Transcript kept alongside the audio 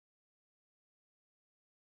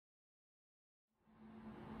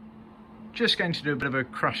just going to do a bit of a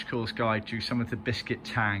crash course guide to some of the biscuit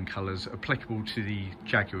tan colours applicable to the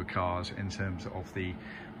Jaguar cars in terms of the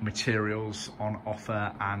materials on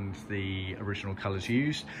offer and the original colours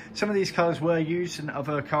used. Some of these colours were used in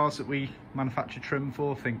other cars that we manufacture trim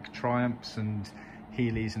for, think Triumphs and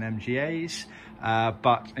Healeys and MGAs,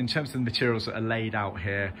 but in terms of the materials that are laid out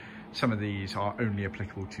here, some of these are only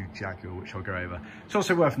applicable to Jaguar, which I'll go over. It's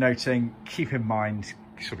also worth noting, keep in mind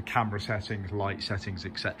sort of camera settings, light settings,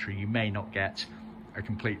 etc. You may not get a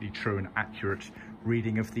completely true and accurate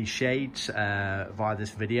reading of these shades via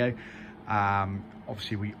this video.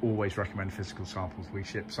 Obviously, we always recommend physical samples. We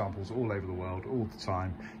ship samples all over the world, all the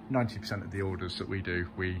time. 90% of the orders that we do,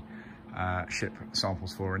 we ship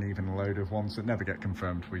samples for, and even a load of ones that never get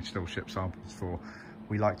confirmed, we still ship samples for.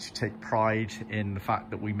 We like to take pride in the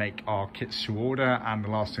fact that we make our kits to order, and the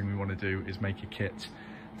last thing we want to do is make a kit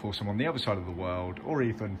for someone on the other side of the world, or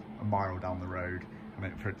even a mile down the road,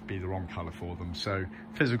 and for it to be the wrong colour for them. So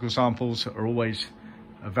physical samples are always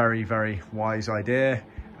a very, very wise idea,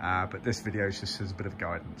 but this video is just as a bit of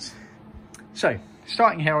guidance. So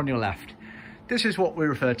starting here on your left, this is what we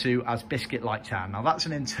refer to as Biscuit Light Tan. Now that's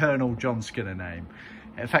an internal John Skinner name.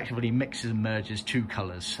 It effectively mixes and merges two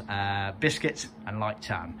colours, biscuit and light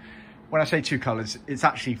tan. When I say two colours, it's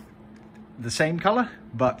actually the same colour,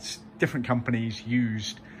 but different companies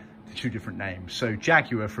used the two different names. So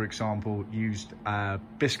Jaguar, for example, used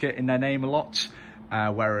biscuit in their name a lot,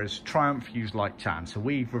 whereas Triumph used light tan. So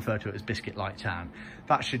we refer to it as Biscuit Light Tan.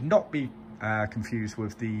 That should not be confused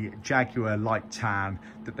with the Jaguar Light Tan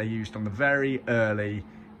that they used on the very early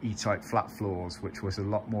E-type flat floors, which was a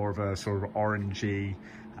lot more of a sort of orangey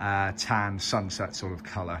tan sunset sort of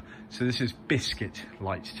colour. So this is Biscuit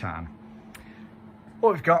Light Tan.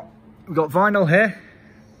 What we've got vinyl here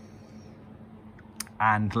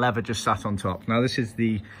and leather just sat on top. Now this is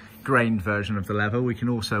the grained version of the leather. We can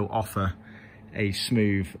also offer a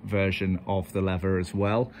smooth version of the leather as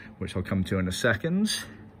well, which I'll come to in a second.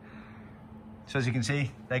 So as you can see,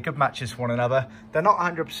 they're good matches for one another. They're not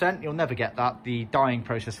 100%, you'll never get that. The dyeing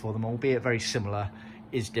process for them, albeit very similar,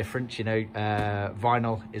 is different. You know,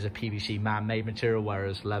 vinyl is a PVC man-made material,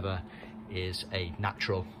 whereas leather is a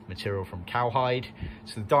natural material from cowhide.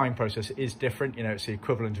 So the dyeing process is different. You know, it's the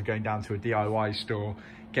equivalent of going down to a DIY store,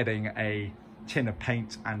 getting a tin of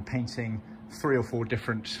paint and painting 3 or 4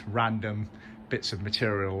 different random bits of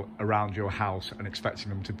material around your house and expecting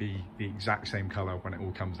them to be the exact same color when it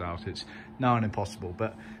all comes out. It's now impossible.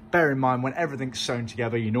 But bear in mind, when everything's sewn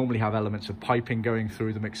together, you normally have elements of piping going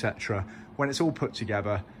through them, etc. When it's all put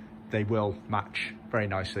together, they will match very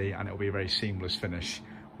nicely and it'll be a very seamless finish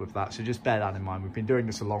with that. So just bear that in mind. We've been doing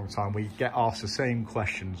this a long time. We get asked the same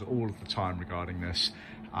questions all of the time regarding this,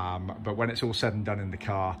 but when it's all said and done in the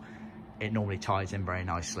car, it normally ties in very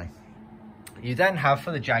nicely. You then have,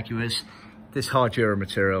 for the Jaguars, this Hardura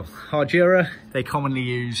material. Hardura, they commonly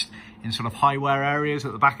used in sort of high wear areas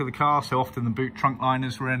at the back of the car. So often the boot trunk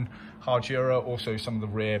liners were in Hardura, also some of the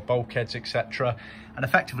rear bulkheads, etc. And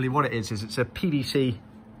effectively what it is it's a PVC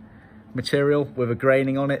material with a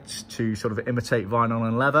graining on it to sort of imitate vinyl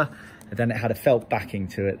and leather. And then it had a felt backing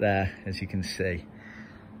to it there, as you can see.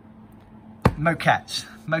 Moquette.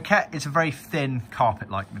 Moquette is a very thin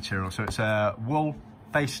carpet-like material. So it's a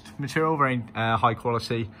wool-based material, very high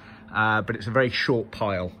quality. But it's a very short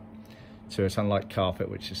pile, so it's unlike carpet,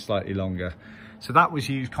 which is slightly longer. So that was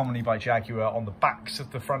used commonly by Jaguar on the backs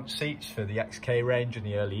of the front seats for the XK range and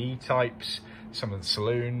the early E-types, some of the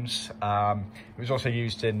Saloons. It was also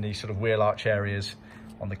used in the sort of wheel arch areas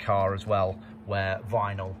on the car as well, where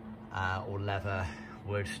vinyl or leather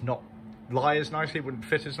would not lie as nicely, wouldn't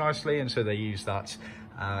fit as nicely, and so they used that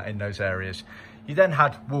in those areas. You then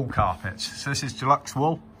had wool carpets. So this is Deluxe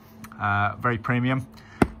wool, very premium.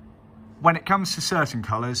 When it comes to certain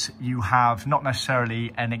colours, you have not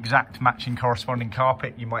necessarily an exact matching corresponding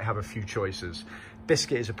carpet. You might have a few choices.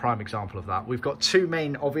 Biscuit is a prime example of that. We've got 2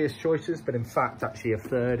 main obvious choices, but in fact actually a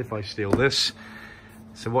third if I steal this.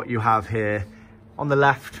 So what you have here on the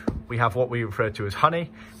left, we have what we refer to as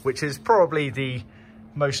honey, which is probably the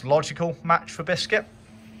most logical match for Biscuit.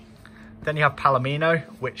 Then you have palomino,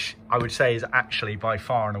 which I would say is actually by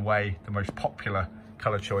far and away the most popular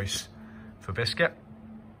colour choice for Biscuit.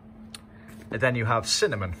 And then you have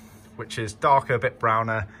cinnamon, which is darker, a bit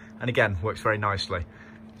browner, and again, works very nicely.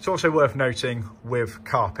 It's also worth noting with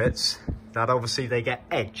carpets that obviously they get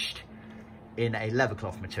edged in a leather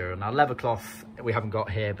cloth material. Now leather cloth we haven't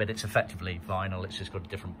got here, but it's effectively vinyl. It's just got a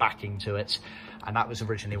different backing to it. And that was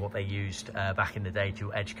originally what they used back in the day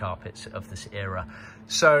to edge carpets of this era.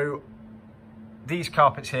 So these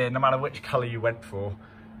carpets here, no matter which color you went for,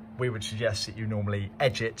 we would suggest that you normally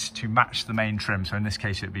edge it to match the main trim. So in this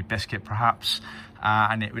case, it would be biscuit perhaps,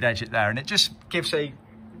 and it would edge it there. And it just gives a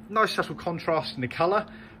nice subtle contrast in the colour,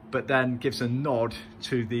 but then gives a nod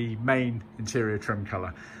to the main interior trim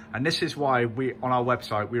colour. And this is why we, on our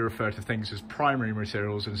website, we refer to things as primary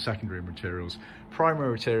materials and secondary materials.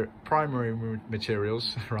 Primary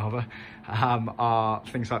materials rather, are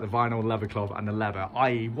things like the vinyl, leather cloth and the leather,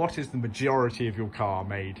 i.e. what is the majority of your car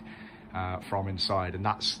made from inside, and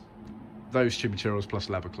that's those two materials plus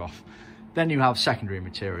leather cloth. Then you have secondary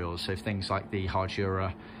materials, so things like the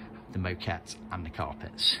Hardura, the Moquette and the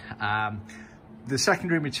carpets. The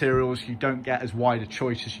secondary materials, you don't get as wide a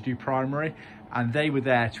choice as you do primary, and they were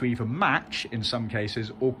there to either match in some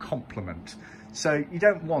cases or complement. So you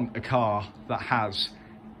don't want a car that has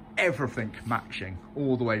everything matching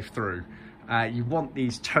all the way through. You want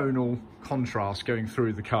these tonal contrasts going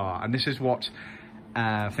through the car, and this is what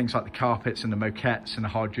things like the carpets and the Moquettes and the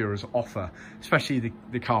Harduras offer, especially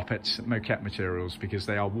the carpets Moquette materials, because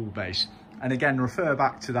they are wool based. And again, refer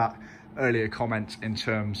back to that earlier comment in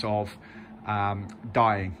terms of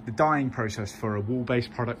dyeing. The dyeing process for a wool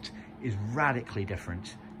based product is radically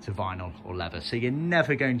different to vinyl or leather, so you're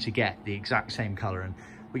never going to get the exact same color. And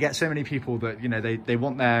we get so many people that, you know, they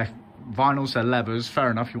want their vinyls, their leathers, fair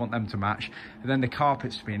enough, you want them to match, and then the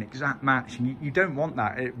carpets to be an exact match, and you don't want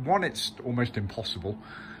that. One, it's almost impossible,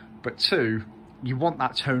 but two, you want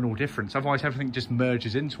that tonal difference, otherwise everything just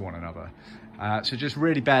merges into one another. So just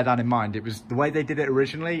really bear that in mind. It was the way they did it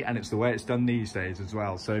originally, and it's the way it's done these days as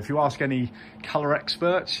well. So if you ask any color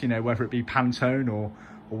experts, you know, whether it be Pantone or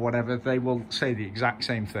whatever, they will say the exact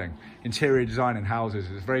same thing. Interior design in houses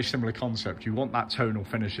is a very similar concept. You want that tonal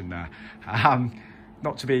finish in there.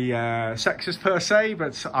 Not to be sexist per se,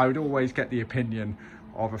 but I would always get the opinion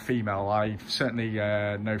of a female. I certainly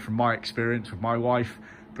know from my experience with my wife,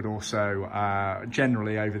 but also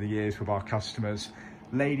generally over the years with our customers,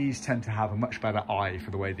 ladies tend to have a much better eye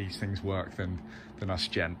for the way these things work than us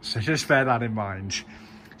gents. So just bear that in mind.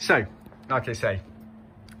 So, like I say,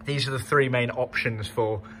 these are the three main options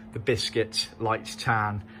for the Biscuit Light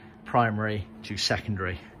Tan, primary to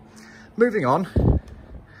secondary. Moving on,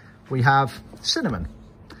 we have cinnamon.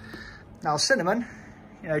 Now cinnamon,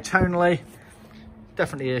 you know, tonally,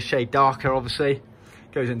 definitely a shade darker, obviously,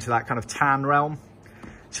 goes into that kind of tan realm.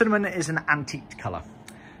 Cinnamon is an antique colour.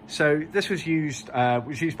 So this was used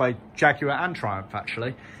by Jaguar and Triumph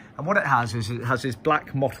actually. And what it has is it has this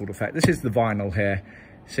black mottled effect. This is the vinyl here.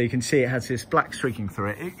 So you can see it has this black streaking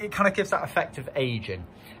through it. It kind of gives that effect of aging.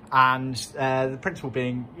 And the principle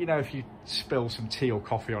being, you know, if you spill some tea or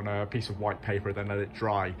coffee on a piece of white paper, then let it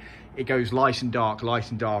dry, it goes light and dark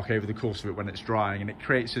over the course of it when it's drying, and it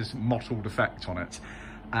creates this mottled effect on it.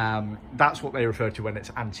 That's what they refer to when it's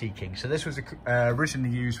antiquing. So this was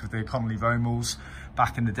originally used with the Connolly Vomals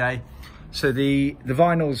back in the day. So the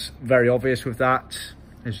vinyl's very obvious with that,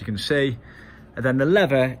 as you can see. And then the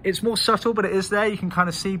leather, it's more subtle, but it is there. You can kind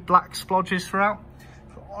of see black splodges throughout.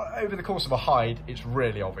 Over the course of a hide, it's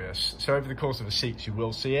really obvious. So over the course of the seats, you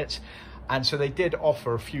will see it. And so they did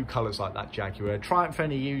offer a few colours like that, Jaguar. Triumph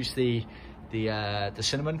only used the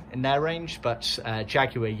cinnamon in their range, but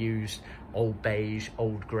Jaguar used old beige,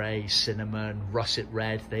 old grey, cinnamon, russet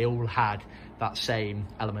red. They all had that same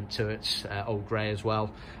element to it, old grey as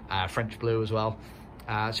well, French blue as well.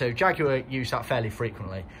 So Jaguar used that fairly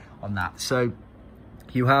frequently on that. So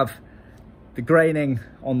you have the graining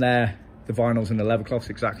on there, the vinyls and the leather cloths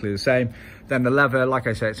exactly the same. Then the leather, like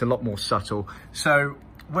I say, it's a lot more subtle. So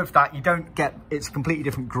with that, you don't get, it's a completely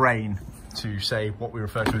different grain to say what we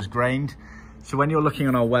refer to as grained. So when you're looking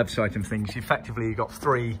on our website and things, effectively you've got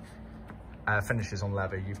three finishes on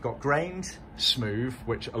leather. You've got grained, smooth,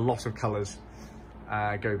 which a lot of colours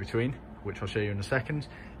go between, which I'll show you in a second.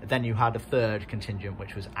 And then you had a third contingent,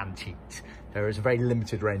 which was antiqued. There is a very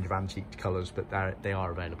limited range of antiqued colours, but they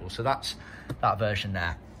are available. So that's that version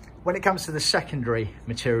there. When it comes to the secondary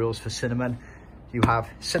materials for cinnamon, you have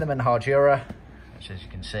cinnamon Hardura, which as you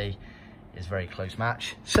can see is a very close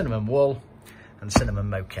match, cinnamon wool and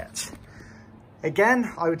cinnamon Moquette.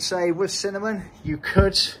 Again, I would say with cinnamon, you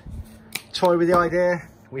could toy with the idea,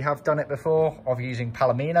 we have done it before, of using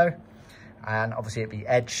palomino, and obviously it'd be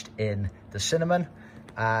edged in the cinnamon.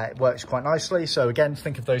 It works quite nicely. So again,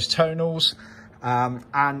 think of those tonals.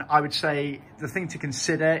 And I would say the thing to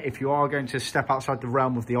consider, if you are going to step outside the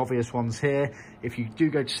realm of the obvious ones here, if you do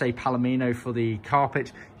go to say palomino for the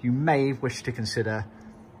carpet, you may wish to consider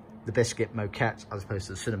the Biscuit Moquette as opposed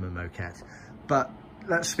to the cinnamon Moquette. But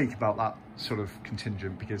let's speak about that sort of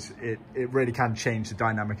contingent, because it really can change the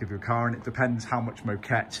dynamic of your car, and it depends how much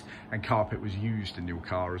moquette and carpet was used in your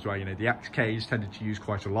car as well. You know, the XKs tended to use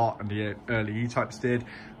quite a lot, and the early E-types did,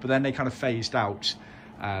 but then they kind of phased out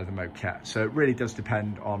the moquette. So it really does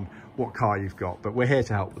depend on what car you've got, but we're here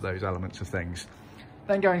to help with those elements of things.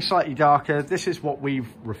 Then going slightly darker, this is what we've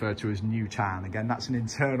referred to as new tan. Again, that's an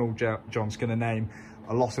internal John Skinner name.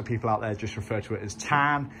 A lot of people out there just refer to it as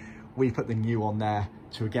tan. We put the new on there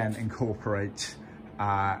to again incorporate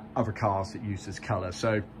other cars that use this colour.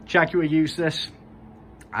 So Jaguar used this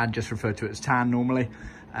and just referred to it as tan normally.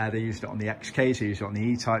 They used it on the XKs, they used it on the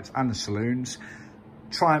E-types and the Saloons.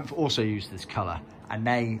 Triumph also used this colour, and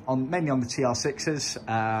they, mainly on the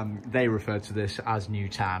TR6s, they refer to this as new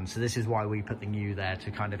tan. So this is why we put the new there,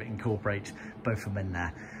 to kind of incorporate both of them in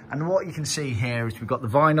there. And what you can see here is we've got the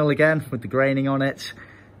vinyl again with the graining on it.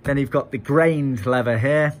 Then you've got the grained leather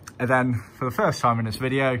here, and then for the first time in this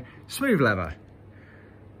video, smooth leather.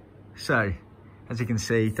 So, as you can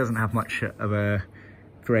see, it doesn't have much of a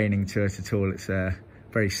graining to it at all. It's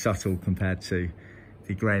very subtle compared to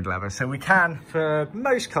the grained leather. So we can, for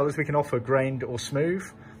most colours, we can offer grained or smooth,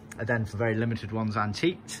 and then for very limited ones,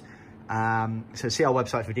 antiqued. So see our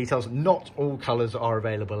website for details. Not all colours are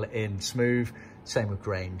available in smooth, same with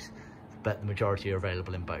grained, but the majority are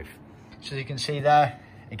available in both. So you can see there,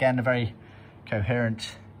 again, a very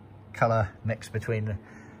coherent colour mix between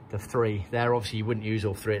the three there. Obviously, you wouldn't use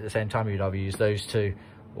all three at the same time. You'd either use those two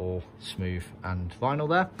or smooth and vinyl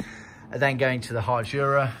there. And then going to the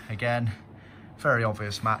Hardura, again, very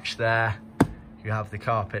obvious match there. You have the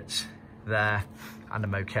carpets there and the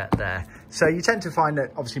moquette there. So you tend to find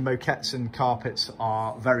that obviously moquettes and carpets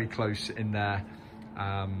are very close in their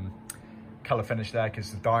colour finish there,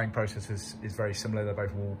 because the dyeing process is very similar. They're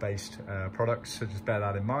both wool-based products, so just bear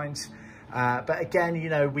that in mind. But again, you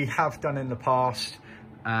know, we have done in the past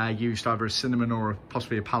used either a cinnamon or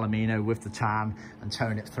possibly a palomino with the tan and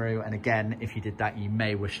tone it through. And again, if you did that, you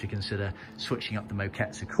may wish to consider switching up the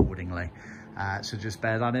moquettes accordingly. So just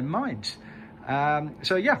bear that in mind.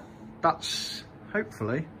 So yeah, that's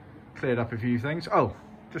hopefully cleared up a few things. Oh,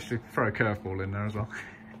 just to throw a curveball in there as well.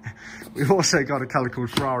 We've also got a colour called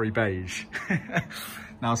Ferrari Beige.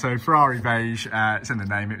 Now, so Ferrari Beige, it's in the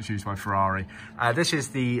name, it was used by Ferrari. This is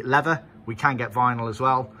the leather. We can get vinyl as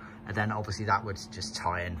well. And then obviously that would just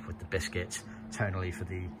tie in with the biscuit tonally for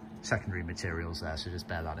the secondary materials there. So just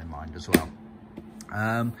bear that in mind as well.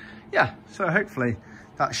 Yeah, so hopefully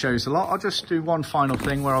that shows a lot. I'll just do one final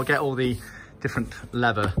thing where I'll get all the different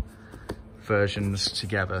leather versions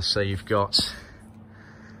together. So you've got,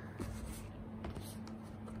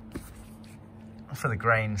 for the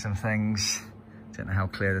grains and things, don't know how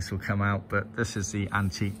clear this will come out, but this is the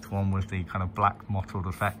antique one with the kind of black mottled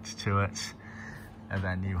effect to it. And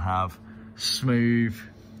then you have smooth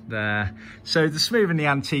there. So the smooth and the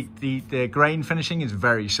antique, the grain finishing is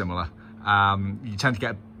very similar. You tend to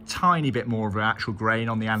get a tiny bit more of an actual grain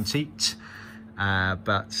on the antiqued,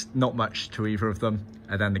 but not much to either of them.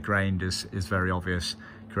 And then the grained is very obvious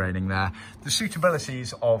graining there. The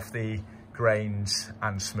suitabilities of the grains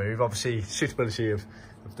and smooth, obviously suitability of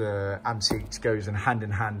the antiques goes in hand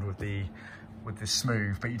with the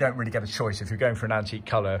smooth, but you don't really get a choice. If you're going for an antique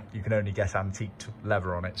colour, you can only get antique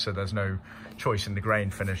leather on it, so there's no choice in the grain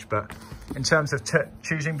finish. But in terms of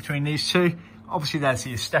choosing between these two, obviously there's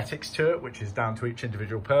the aesthetics to it, which is down to each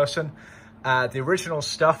individual person. The original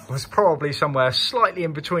stuff was probably somewhere slightly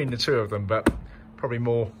in between the two of them, but probably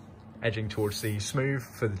more edging towards the smooth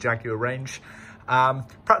for the Jaguar range.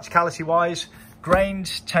 Practicality wise,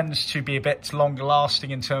 grained tends to be a bit longer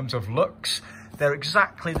lasting in terms of looks. They're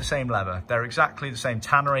exactly the same leather, they're exactly the same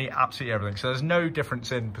tannery, absolutely everything. So there's no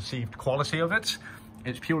difference in perceived quality of it.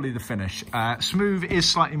 It's purely the finish. Smooth is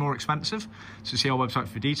slightly more expensive, so see our website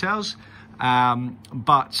for details.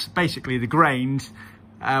 But basically the grained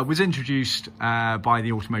was introduced by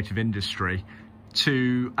the automotive industry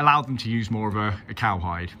to allow them to use more of a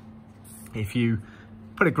cowhide. If you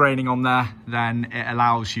put a graining on there, then it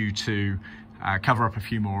allows you to cover up a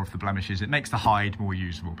few more of the blemishes. It makes the hide more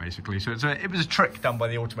usable, basically. So it was a trick done by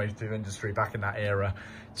the automotive industry back in that era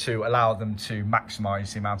to allow them to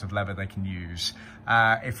maximise the amount of leather they can use.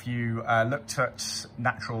 If you looked at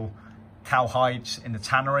natural cowhides in the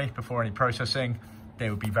tannery before any processing, they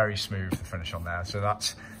would be very smooth, the finish on there. So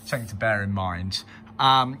that's something to bear in mind.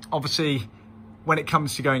 Obviously, when it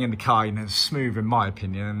comes to going in the car, you know, smooth, in my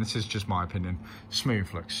opinion, and this is just my opinion,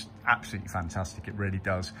 smooth looks absolutely fantastic. It really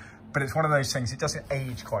does. But it's one of those things, it doesn't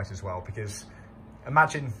age quite as well, because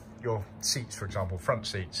imagine your seats, for example, front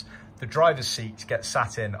seats. The driver's seat gets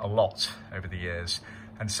sat in a lot over the years.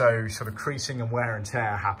 And so sort of creasing and wear and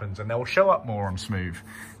tear happens, and they'll show up more on smooth.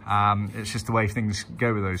 It's just the way things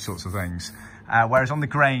go with those sorts of things. Whereas on the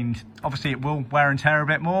grained, obviously it will wear and tear a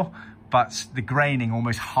bit more, but the graining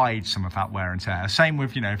almost hides some of that wear and tear. Same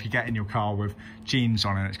with, you know, if you get in your car with jeans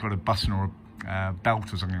on and it's got a button or a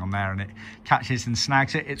belt or something on there and it catches and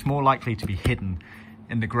snags it, it's more likely to be hidden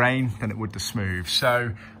in the grain than it would the smooth.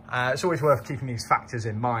 So it's always worth keeping these factors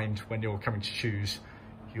in mind when you're coming to choose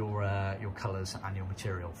your colours and your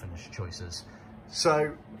material finish choices.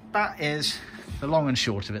 So that is the long and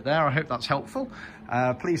short of it there. I hope that's helpful.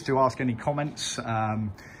 Please do ask any comments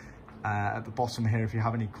at the bottom here if you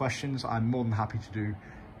have any questions. I'm more than happy to do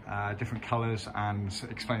different colours and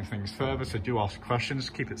explain things further, so do ask questions.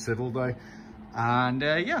 Keep it civil though. And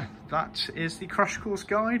yeah, that is the crash course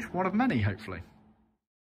guide, one of many hopefully.